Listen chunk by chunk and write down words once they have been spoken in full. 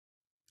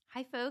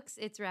Hi, folks.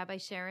 It's Rabbi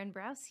Sharon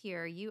Brous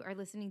here. You are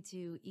listening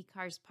to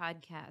IKAR's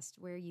podcast,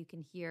 where you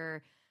can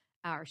hear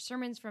our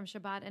sermons from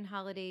Shabbat and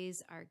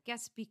holidays, our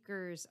guest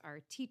speakers, our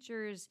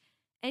teachers,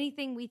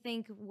 anything we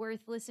think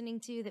worth listening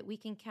to that we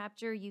can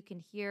capture, you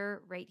can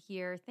hear right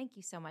here. Thank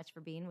you so much for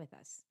being with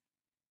us.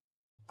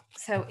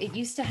 So it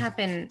used to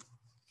happen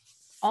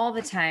all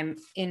the time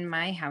in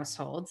my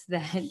household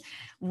that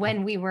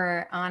when we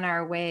were on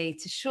our way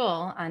to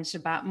shul on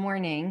Shabbat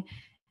morning,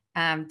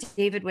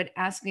 David would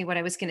ask me what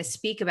I was going to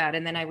speak about,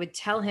 and then I would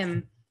tell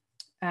him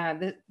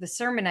the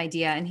sermon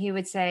idea, and he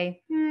would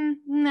say,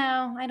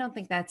 "No, I don't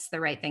think that's the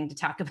right thing to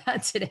talk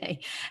about today."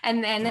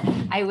 And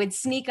then I would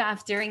sneak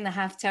off during the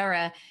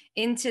Haftorah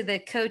into the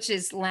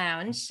coach's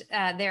lounge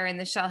there in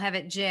the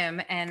Shalhevet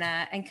gym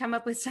and come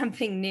up with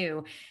something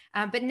new.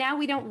 But now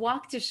we don't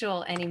walk to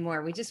shul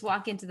anymore; we just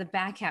walk into the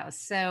back house.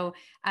 So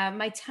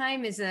my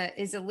time is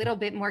a little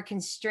bit more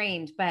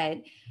constrained,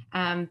 but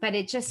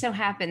it just so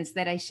happens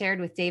that I shared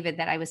with David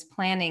that I was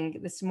planning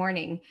this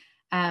morning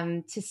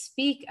to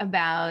speak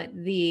about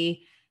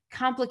the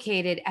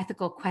complicated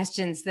ethical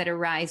questions that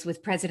arise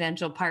with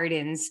presidential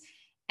pardons.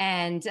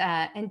 And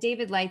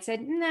David Light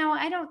said, "No,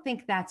 I don't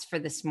think that's for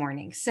this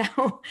morning."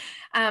 So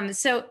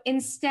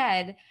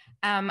instead,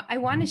 I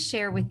want to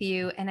share with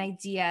you an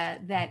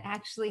idea that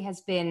actually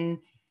has been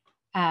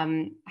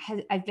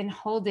I've been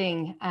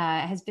holding,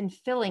 has been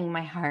filling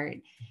my heart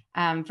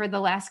for the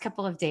last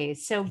couple of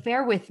days. So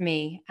bear with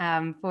me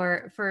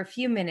for a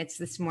few minutes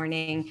this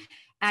morning.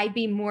 I'd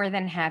be more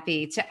than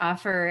happy to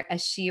offer a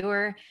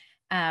shiur,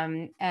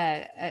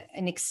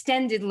 an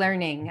extended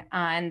learning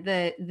on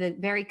the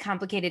very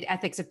complicated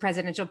ethics of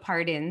presidential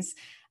pardons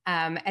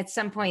at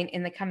some point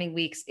in the coming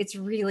weeks. It's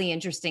really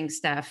interesting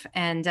stuff,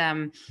 and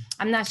I'm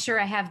not sure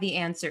I have the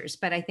answers,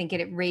 but I think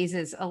it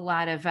raises a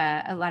lot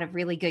of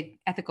really good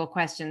ethical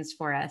questions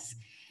for us.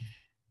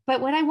 But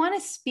what I want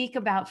to speak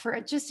about for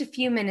just a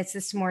few minutes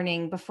this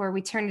morning before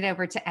we turn it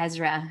over to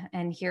Ezra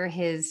and hear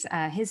his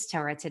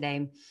Torah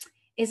today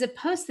is a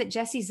post that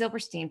Jesse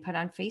Zilberstein put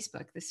on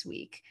Facebook this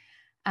week.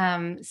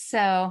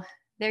 So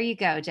there you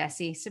go,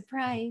 Jesse.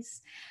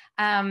 Surprise.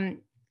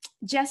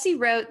 Jesse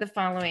wrote the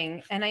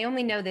following, and I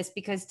only know this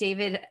because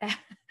David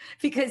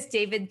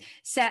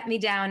sat me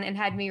down and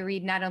had me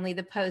read not only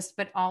the post,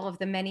 but all of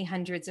the many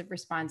hundreds of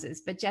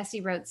responses. But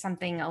Jesse wrote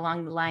something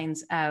along the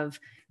lines of,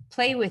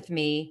 "Play with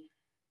me.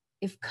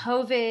 If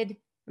COVID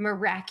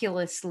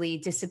miraculously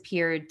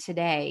disappeared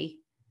today,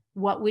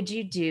 what would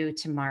you do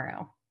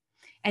tomorrow?"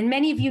 And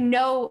many of you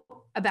know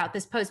about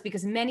this post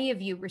because many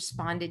of you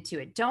responded to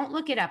it. Don't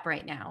look it up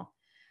right now.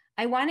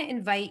 I want to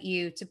invite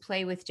you to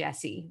play with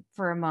Jesse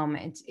for a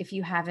moment, if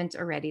you haven't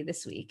already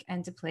this week,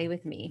 and to play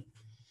with me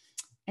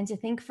and to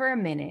think for a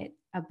minute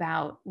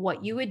about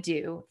what you would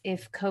do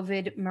if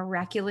COVID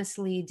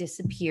miraculously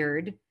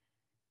disappeared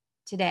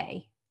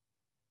today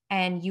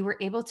and you were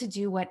able to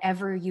do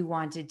whatever you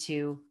wanted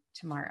to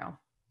tomorrow.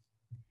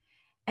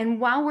 And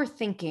while we're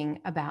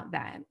thinking about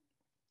that,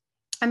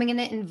 I'm going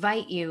to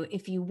invite you,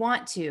 if you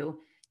want to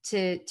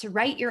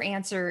write your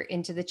answer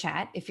into the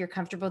chat, if you're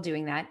comfortable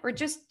doing that, or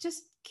just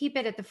keep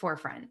it at the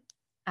forefront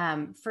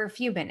for a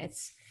few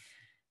minutes.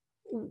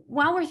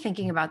 While we're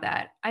thinking about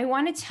that, I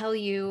want to tell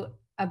you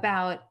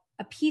about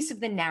a piece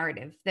of the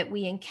narrative that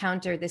we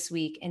encounter this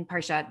week in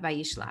Parshat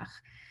Vayishlach.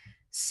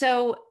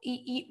 So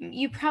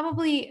you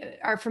probably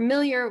are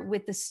familiar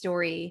with the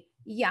story.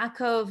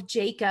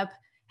 Jacob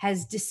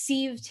has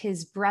deceived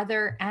his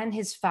brother and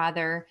his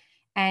father,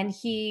 and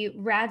he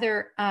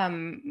rather,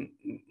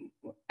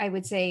 I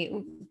would say,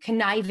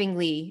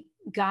 connivingly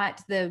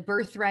got the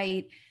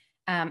birthright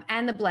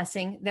and the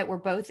blessing that were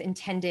both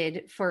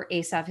intended for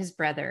Esav, his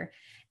brother.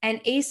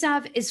 And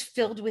Esav is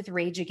filled with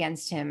rage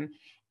against him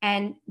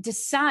and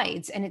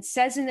decides, and it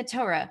says in the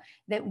Torah,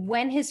 that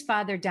when his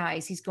father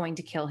dies, he's going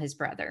to kill his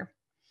brother.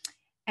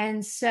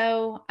 And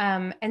so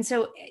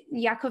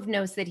Yaakov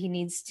knows that he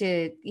needs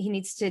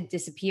to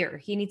disappear.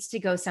 He needs to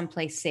go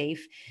someplace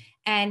safe.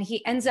 And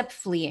he ends up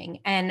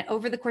fleeing. And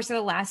over the course of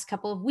the last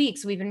couple of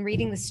weeks, we've been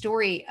reading the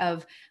story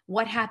of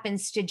what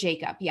happens to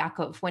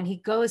Yaakov, when he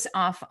goes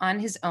off on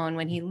his own,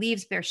 when he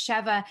leaves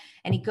Beersheba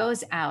and he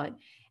goes out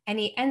and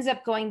he ends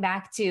up going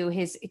back to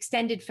his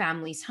extended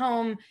family's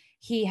home.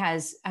 He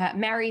has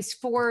marries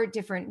 4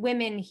 different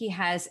women. He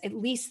has at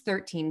least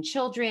 13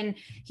 children.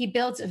 He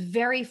builds a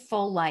very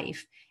full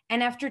life.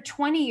 And after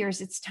 20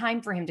 years, it's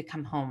time for him to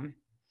come home.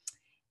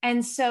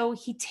 And so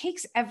he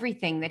takes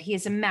everything that he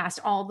has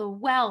amassed, all the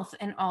wealth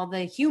and all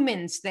the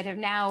humans that are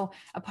now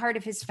a part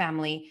of his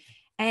family,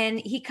 and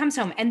he comes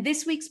home. And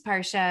this week's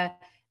Parsha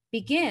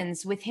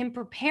begins with him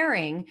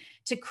preparing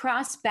to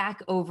cross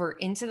back over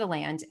into the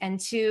land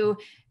and to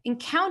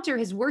encounter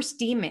his worst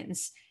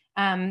demons,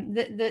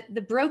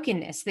 the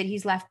brokenness that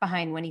he's left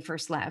behind when he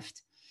first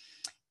left.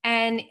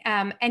 And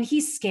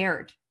he's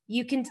scared.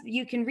 You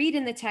can read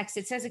in the text,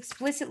 it says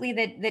explicitly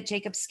that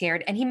Jacob's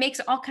scared, and he makes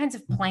all kinds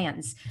of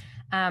plans.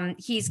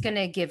 He's going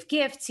to give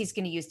gifts. He's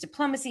going to use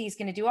diplomacy. He's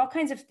going to do all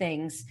kinds of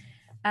things.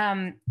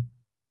 And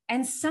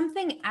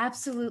something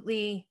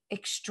absolutely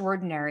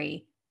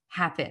extraordinary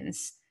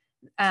happens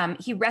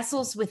He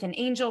wrestles with an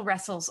angel,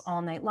 wrestles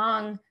all night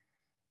long.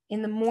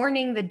 In the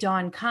morning, the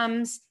dawn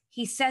comes.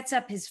 He sets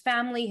up his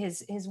family,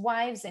 his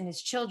wives and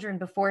his children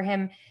before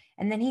him,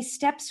 and then he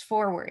steps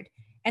forward.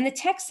 And the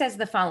text says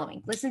the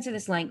following. Listen to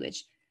this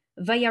language.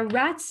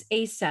 Vayaratz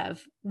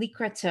Esav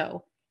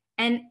likrato.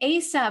 And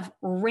Esav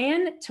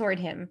ran toward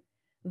him.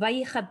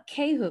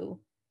 Vayichabkehu.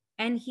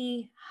 And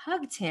he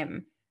hugged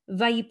him.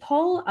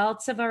 Vayipol al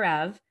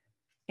tzavarav.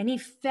 And he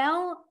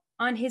fell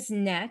on his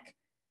neck.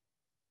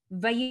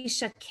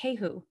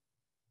 Vayishakehu.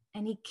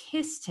 And he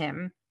kissed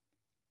him.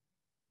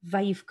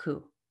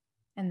 Vayivku.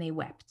 And they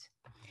wept.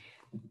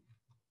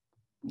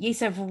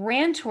 Esav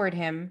ran toward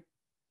him.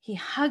 He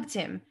hugged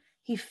him.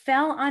 He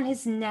fell on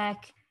his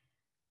neck,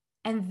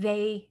 and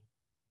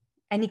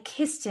he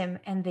kissed him,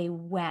 and they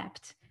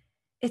wept.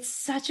 It's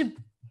such a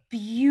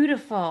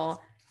beautiful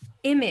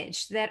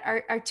image that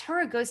our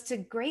Torah goes to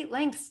great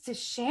lengths to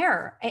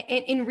share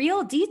in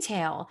real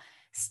detail,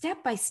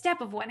 step by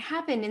step, of what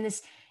happened in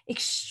this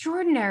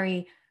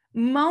extraordinary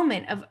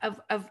moment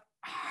of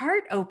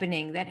heart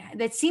opening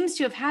that seems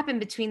to have happened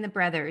between the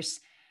brothers.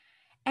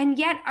 And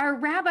yet our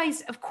rabbis,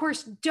 of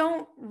course,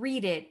 don't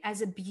read it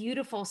as a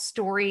beautiful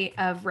story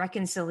of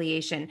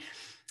reconciliation.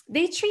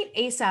 They treat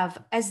Esav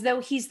as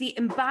though he's the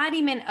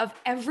embodiment of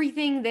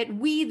everything that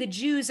we, the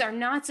Jews, are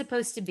not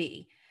supposed to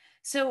be.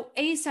 So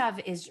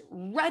Esav is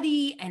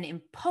ruddy and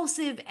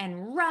impulsive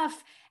and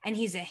rough, and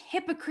he's a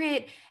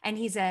hypocrite, and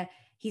he's a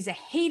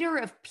hater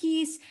of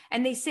peace,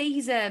 and they say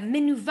he's a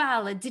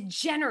menuval, a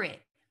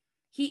degenerate.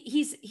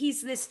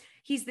 He's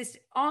this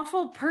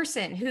awful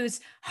person who's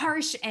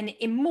harsh and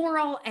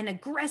immoral and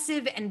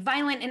aggressive and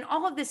violent. And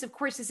all of this, of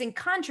course, is in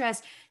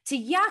contrast to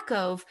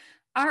Yaakov,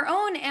 our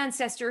own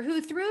ancestor, who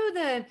through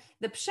the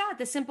pshat,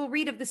 the simple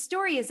read of the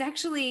story, is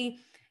actually,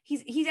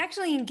 he's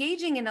actually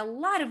engaging in a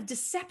lot of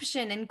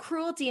deception and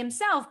cruelty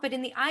himself. But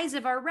in the eyes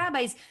of our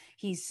rabbis,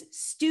 he's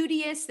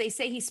studious. They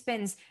say he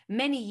spends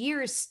many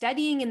years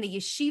studying in the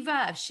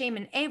yeshiva of Shem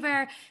and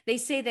Ever. They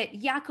say that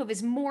Yaakov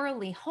is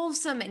morally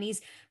wholesome, and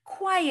he's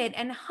quiet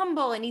and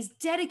humble, and he's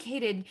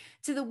dedicated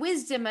to the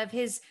wisdom of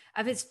his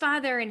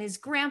father and his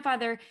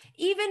grandfather,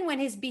 even when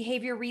his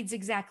behavior reads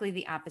exactly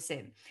the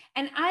opposite.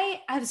 And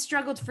I have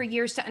struggled for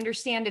years to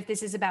understand if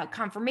this is about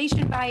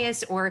confirmation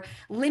bias or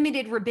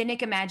limited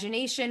rabbinic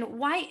imagination.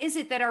 Why is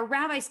it that our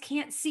rabbis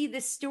can't see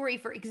this story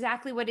for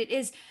exactly what it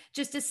is,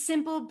 just a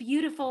simple,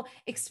 beautiful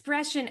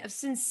expression of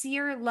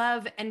sincere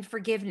love and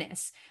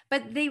forgiveness?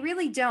 But they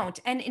really don't.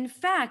 And in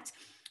fact,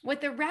 what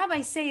the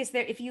rabbis say is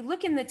that if you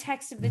look in the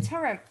text of the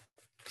Torah,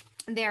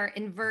 there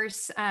in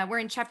we're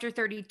in chapter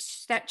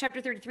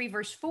 33,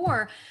 verse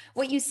 4,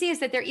 what you see is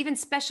that there are even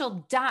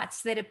special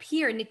dots that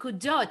appear,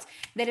 nikudot,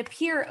 that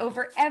appear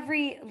over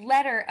every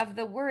letter of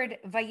the word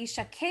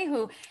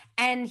vayishakehu,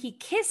 and he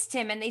kissed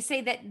him. And they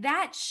say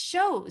that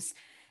shows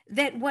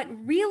that what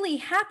really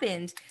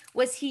happened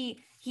was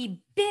he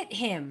bit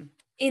him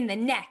in the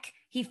neck.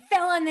 He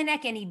fell on the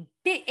neck, and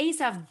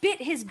Esav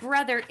bit his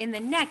brother in the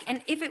neck.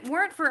 And if it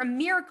weren't for a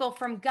miracle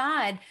from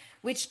God,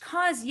 which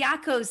caused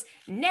Yaakov's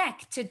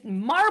neck to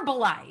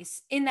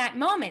marbleize in that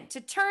moment, to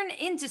turn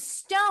into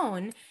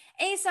stone,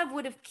 Esav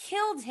would have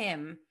killed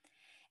him,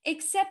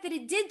 except that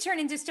it did turn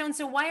into stone.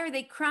 So why are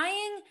they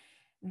crying?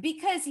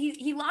 Because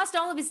he lost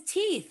all of his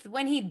teeth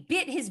when he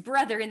bit his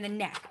brother in the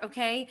neck,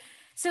 okay?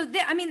 So,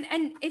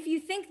 and if you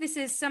think this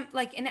is some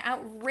like an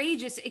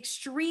outrageous,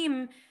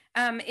 extreme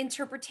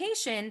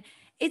interpretation,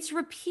 it's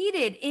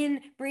repeated in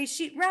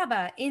Breshit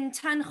Rabbah, in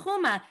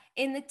Tanhuma,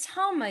 in the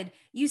Talmud.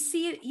 You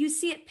see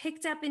it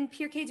picked up in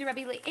Pirkei de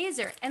Rabbi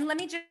Eliezer. And let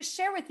me just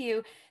share with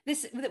you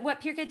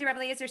what Pirkei de Rabbi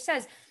Eliezer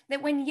says,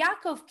 that when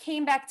Yaakov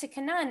came back to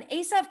Canaan,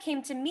 Esav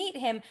came to meet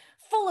him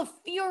full of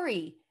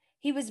fury.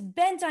 He was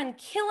bent on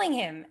killing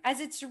him. As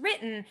it's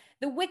written,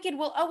 the wicked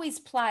will always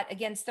plot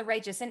against the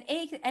righteous. And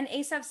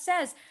Esav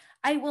says,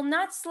 I will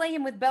not slay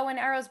him with bow and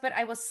arrows, but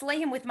I will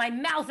slay him with my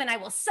mouth, and I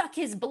will suck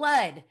his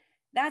blood.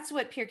 That's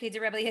what Pirkei de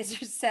Rabbi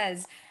Eliezer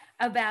says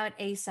about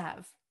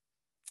Esav.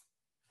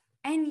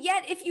 And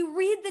yet, if you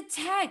read the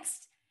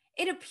text,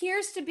 it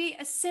appears to be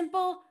a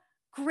simple,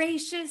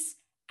 gracious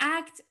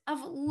act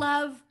of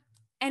love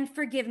and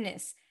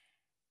forgiveness.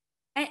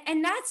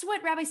 And that's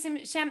what Rabbi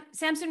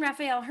Samson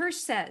Raphael Hirsch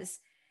says.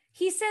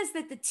 He says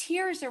that the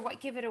tears are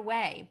what give it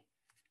away.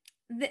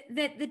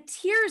 That the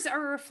tears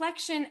are a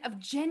reflection of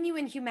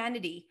genuine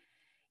humanity.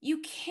 You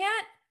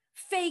can't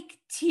fake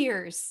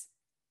tears.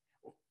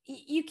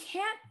 You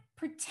can't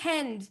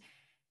pretend.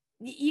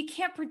 You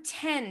can't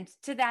pretend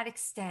to that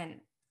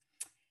extent.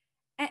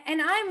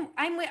 And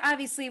I'm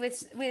obviously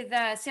with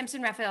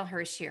Samson Raphael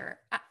Hirsch here.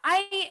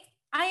 I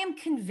am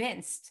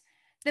convinced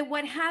that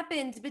what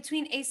happened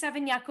between Esav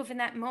and Yaakov in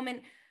that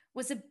moment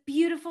was a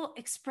beautiful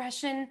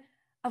expression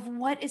of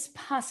what is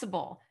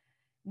possible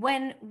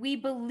when we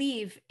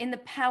believe in the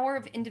power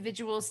of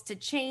individuals to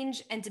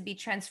change and to be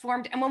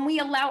transformed, and when we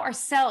allow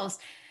ourselves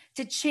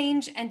to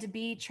change and to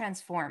be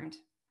transformed.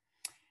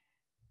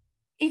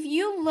 If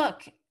you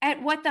look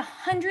at what the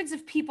hundreds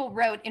of people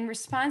wrote in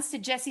response to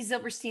Jesse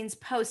Zilberstein's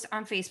post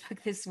on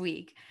Facebook this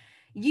week,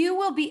 you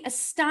will be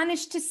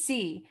astonished to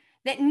see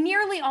that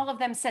nearly all of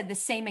them said the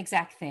same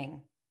exact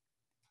thing.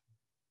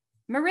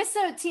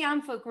 Marissa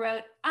Tiamfuk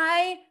wrote,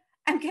 I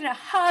am going to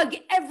hug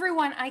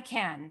everyone I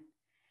can.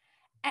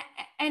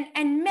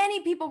 And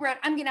many people wrote,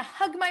 I'm going to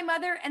hug my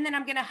mother, and then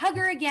I'm going to hug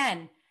her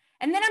again.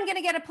 And then I'm going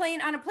to get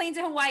on a plane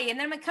to Hawaii, and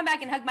then I'm going to come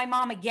back and hug my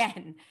mom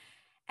again.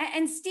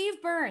 And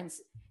Steve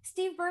Burns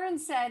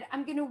said,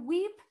 I'm going to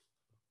weep,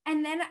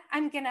 and then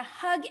I'm going to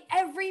hug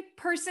every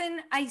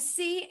person I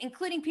see,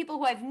 including people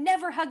who I've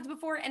never hugged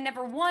before and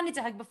never wanted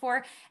to hug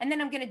before. And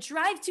then I'm going to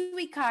drive to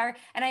Ikar,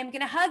 and I'm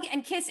going to hug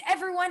and kiss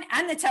everyone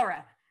and the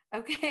Torah.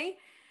 Okay?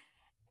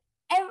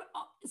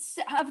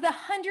 Of the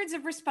hundreds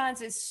of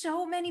responses,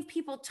 so many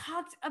people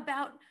talked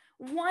about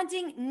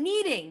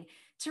needing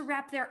to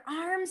wrap their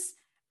arms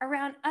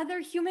around other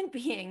human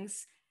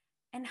beings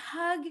and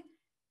hug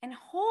and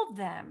hold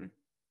them.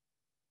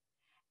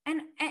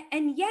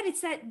 And yet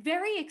it's that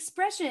very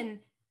expression,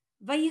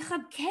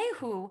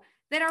 Vayichabkehu,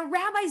 that our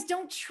rabbis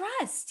don't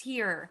trust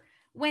here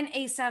when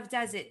Esav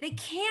does it. They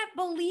can't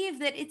believe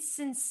that it's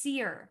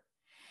sincere.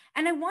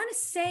 And I want to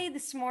say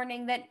this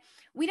morning that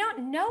we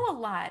don't know a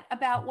lot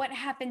about what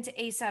happened to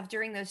Esav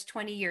during those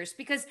 20 years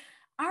because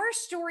our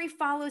story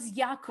follows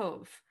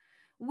Yaakov.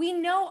 We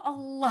know a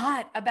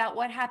lot about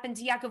what happened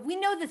to Yaakov. We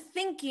know the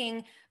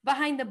thinking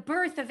behind the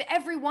birth of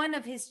every one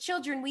of his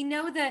children. We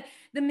know the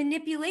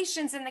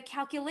manipulations and the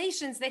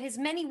calculations that his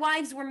many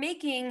wives were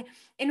making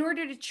in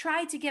order to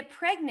try to get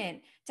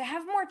pregnant, to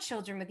have more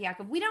children with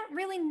Yaakov. We don't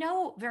really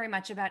know very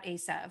much about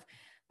Esav,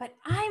 but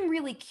I'm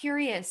really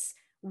curious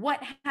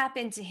what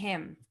happened to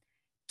him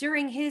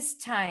during his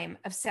time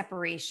of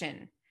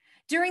separation,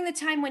 during the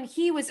time when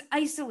he was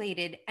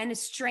isolated and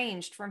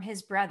estranged from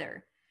his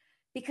brother.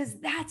 Because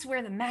that's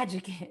where the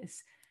magic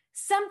is.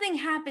 Something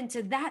happened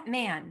to that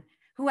man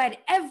who had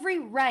every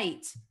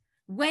right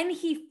when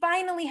he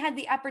finally had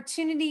the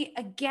opportunity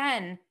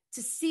again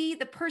to see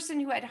the person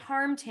who had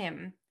harmed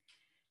him,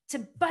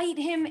 to bite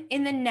him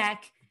in the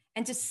neck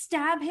and to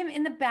stab him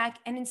in the back.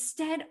 And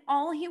instead,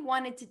 all he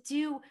wanted to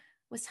do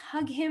was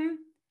hug him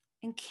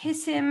and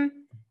kiss him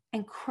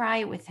and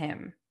cry with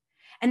him.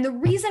 And the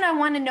reason I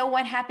want to know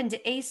what happened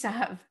to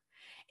Esav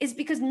is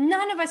because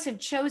none of us have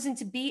chosen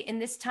to be in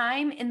this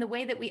time in the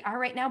way that we are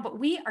right now, but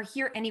we are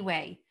here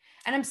anyway.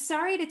 And I'm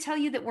sorry to tell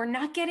you that we're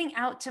not getting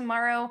out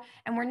tomorrow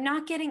and we're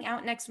not getting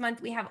out next month.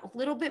 We have a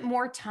little bit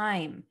more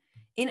time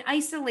in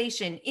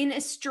isolation, in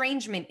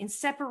estrangement, in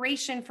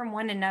separation from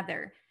one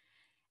another.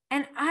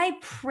 And I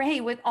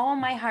pray with all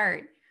my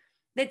heart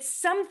that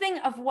something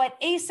of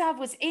what Esav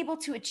was able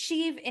to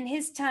achieve in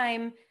his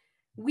time,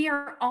 we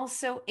are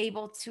also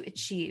able to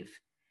achieve.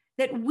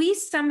 That we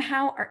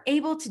somehow are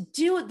able to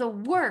do the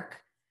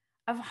work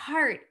of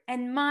heart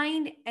and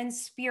mind and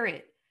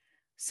spirit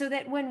so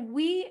that when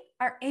we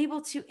are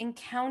able to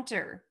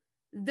encounter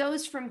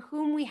those from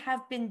whom we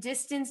have been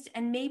distanced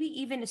and maybe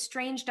even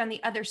estranged on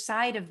the other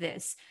side of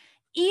this,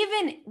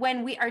 even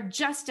when we are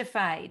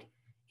justified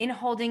in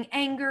holding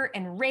anger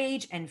and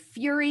rage and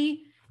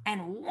fury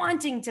and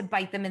wanting to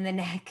bite them in the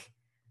neck,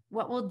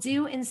 what we'll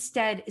do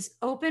instead is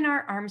open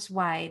our arms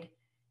wide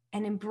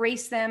and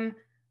embrace them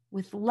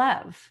with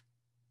love.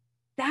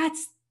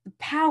 That's the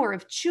power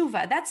of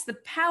tshuva. That's the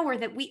power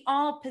that we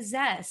all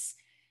possess.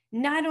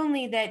 Not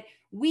only that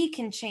we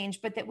can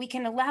change, but that we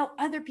can allow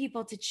other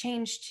people to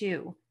change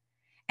too.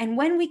 And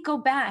when we go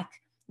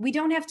back, we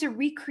don't have to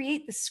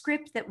recreate the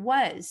script that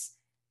was,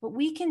 but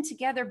we can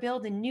together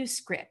build a new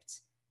script,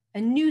 a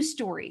new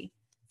story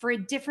for a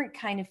different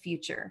kind of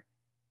future.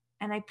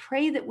 And I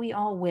pray that we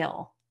all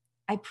will.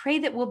 I pray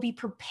that we'll be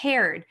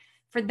prepared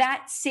for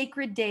that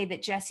sacred day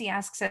that Jesse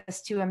asks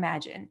us to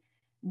imagine.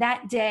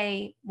 That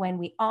day when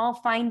we all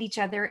find each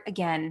other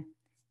again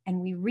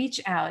and we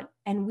reach out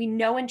and we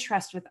know and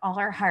trust with all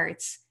our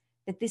hearts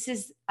that this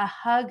is a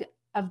hug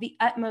of the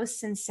utmost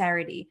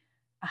sincerity,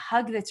 a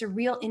hug that's a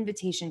real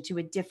invitation to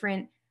a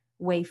different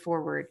way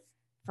forward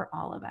for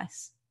all of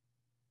us.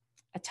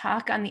 A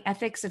talk on the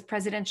ethics of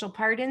presidential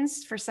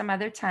pardons for some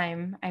other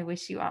time. I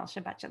wish you all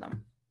Shabbat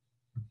Shalom.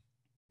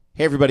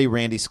 Hey everybody,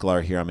 Randy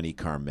Sklar here. I'm an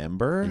Ikar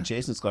member. And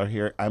Jason Sklar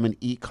here. I'm an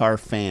Ikar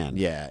fan.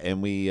 Yeah,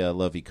 and we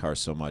love Ikar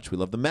so much. We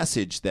love the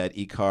message that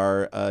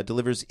Ikar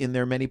delivers in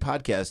their many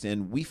podcasts,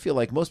 and we feel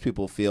like most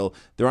people feel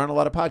there aren't a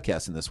lot of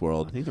podcasts in this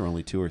world. I think there are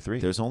only 2 or 3.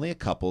 There's only a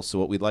couple, so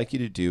what we'd like you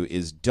to do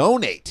is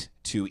donate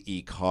to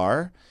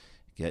Ikar.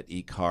 Get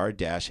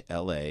ikar-la.org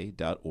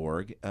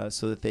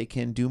so that they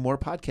can do more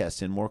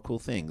podcasts and more cool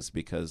things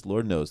because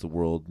Lord knows the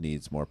world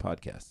needs more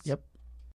podcasts. Yep.